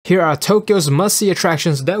Here are Tokyo's must-see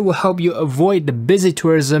attractions that will help you avoid the busy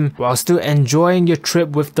tourism while still enjoying your trip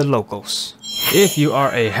with the locals. If you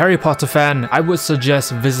are a Harry Potter fan, I would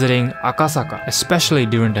suggest visiting Akasaka, especially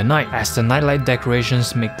during the night, as the nightlight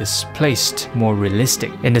decorations make this place more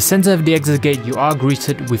realistic. In the center of the exit gate, you are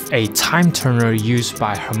greeted with a time turner used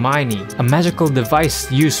by Hermione, a magical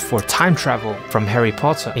device used for time travel from Harry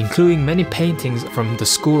Potter, including many paintings from the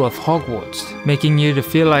School of Hogwarts, making you to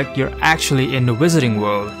feel like you're actually in the Wizarding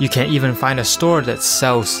World. You can even find a store that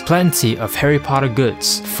sells plenty of Harry Potter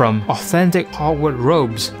goods, from authentic Hogwarts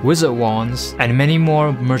robes, wizard wands, and many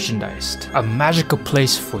more merchandise. A magical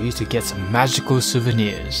place for you to get some magical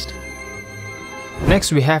souvenirs.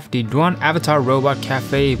 Next we have the Dwan Avatar Robot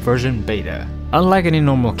Cafe version beta. Unlike any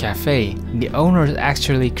normal cafe, the owners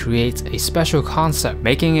actually create a special concept,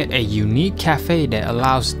 making it a unique cafe that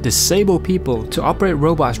allows disabled people to operate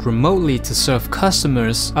robots remotely to serve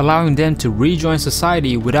customers, allowing them to rejoin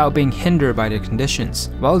society without being hindered by their conditions.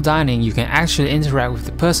 While dining, you can actually interact with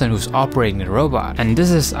the person who's operating the robot. And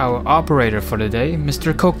this is our operator for the day,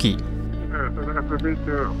 Mr. Koki.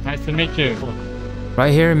 Nice to meet you.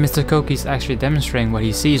 Right here, Mr. Koki is actually demonstrating what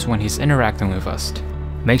he sees when he's interacting with us.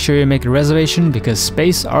 Make sure you make a reservation because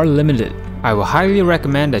spaces are limited. I will highly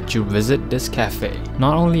recommend that you visit this cafe.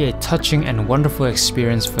 Not only a touching and wonderful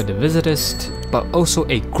experience for the visitors, but also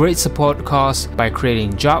a great support cause by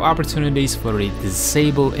creating job opportunities for the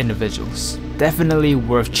disabled individuals. Definitely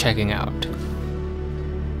worth checking out.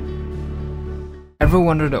 Ever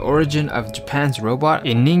wonder the origin of Japan's robot?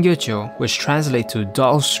 In Ningyouchou, which translates to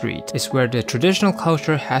Doll Street, is where the traditional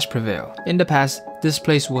culture has prevailed. In the past, this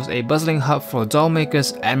place was a bustling hub for doll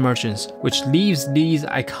makers and merchants, which leaves these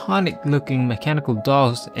iconic looking mechanical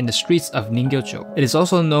dolls in the streets of Ningyouchou. It is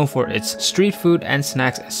also known for its street food and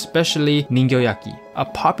snacks, especially Ningyoyaki, a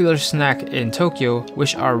popular snack in Tokyo,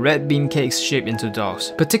 which are red bean cakes shaped into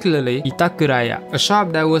dolls, particularly Itakuraya, a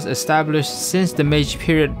shop that was established since the Meiji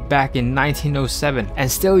period back in 1907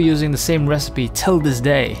 and still using the same recipe till this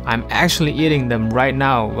day. I'm actually eating them right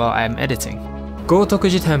now while I'm editing.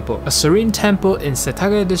 Gotokuji Temple, a serene temple in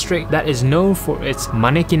Setagaya district that is known for its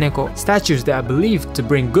manekineko, statues that are believed to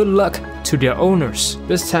bring good luck to their owners.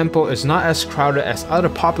 This temple is not as crowded as other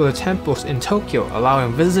popular temples in Tokyo,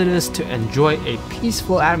 allowing visitors to enjoy a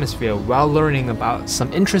peaceful atmosphere while learning about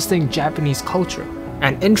some interesting Japanese culture.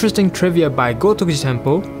 An interesting trivia by Gotokuji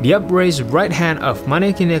Temple: the upraised right hand of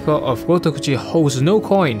Manekineko of Gotokuji holds no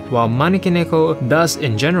coin, while Manekineko does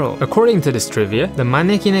in general. According to this trivia, the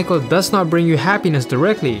Manekineko does not bring you happiness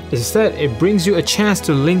directly. Instead, it brings you a chance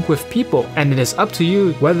to link with people, and it is up to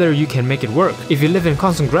you whether you can make it work. If you live in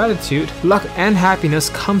constant gratitude, luck and happiness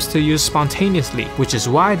comes to you spontaneously, which is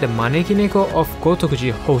why the Manekineko of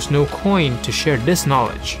Gotokuji holds no coin to share this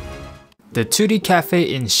knowledge. The 2D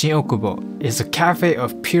Cafe in Shin-Okubo is a cafe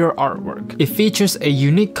of pure artwork. It features a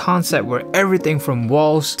unique concept where everything from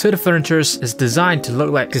walls to the furniture is designed to look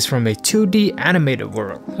like it's from a 2D animated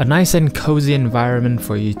world. A nice and cozy environment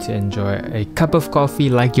for you to enjoy a cup of coffee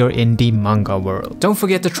like you're in the manga world. Don't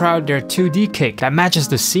forget to try out their 2D cake that matches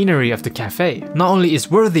the scenery of the cafe. Not only is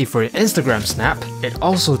it worthy for your Instagram snap, it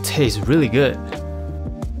also tastes really good.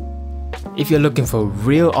 If you're looking for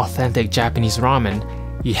real authentic Japanese ramen,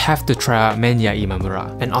 you have to try out Menya Imamura,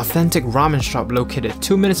 an authentic ramen shop located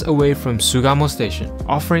 2 minutes away from Sugamo Station,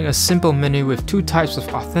 offering a simple menu with 2 types of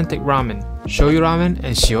authentic ramen, shoyu ramen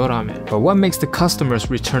and shio ramen. But what makes the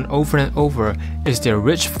customers return over and over is their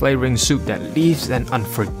rich flavoring soup that leaves an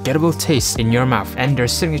unforgettable taste in your mouth, and their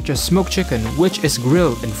signature smoked chicken, which is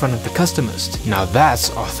grilled in front of the customers. Now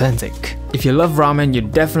that's authentic. If you love ramen, you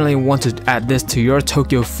definitely want to add this to your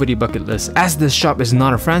Tokyo foodie bucket list. As this shop is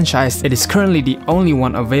not a franchise, it is currently the only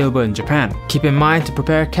one available in Japan. Keep in mind to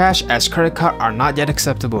prepare cash, as credit cards are not yet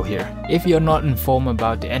acceptable here. If you're not informed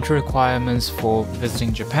about the entry requirements for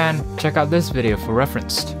visiting Japan, check out this video for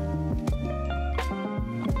reference.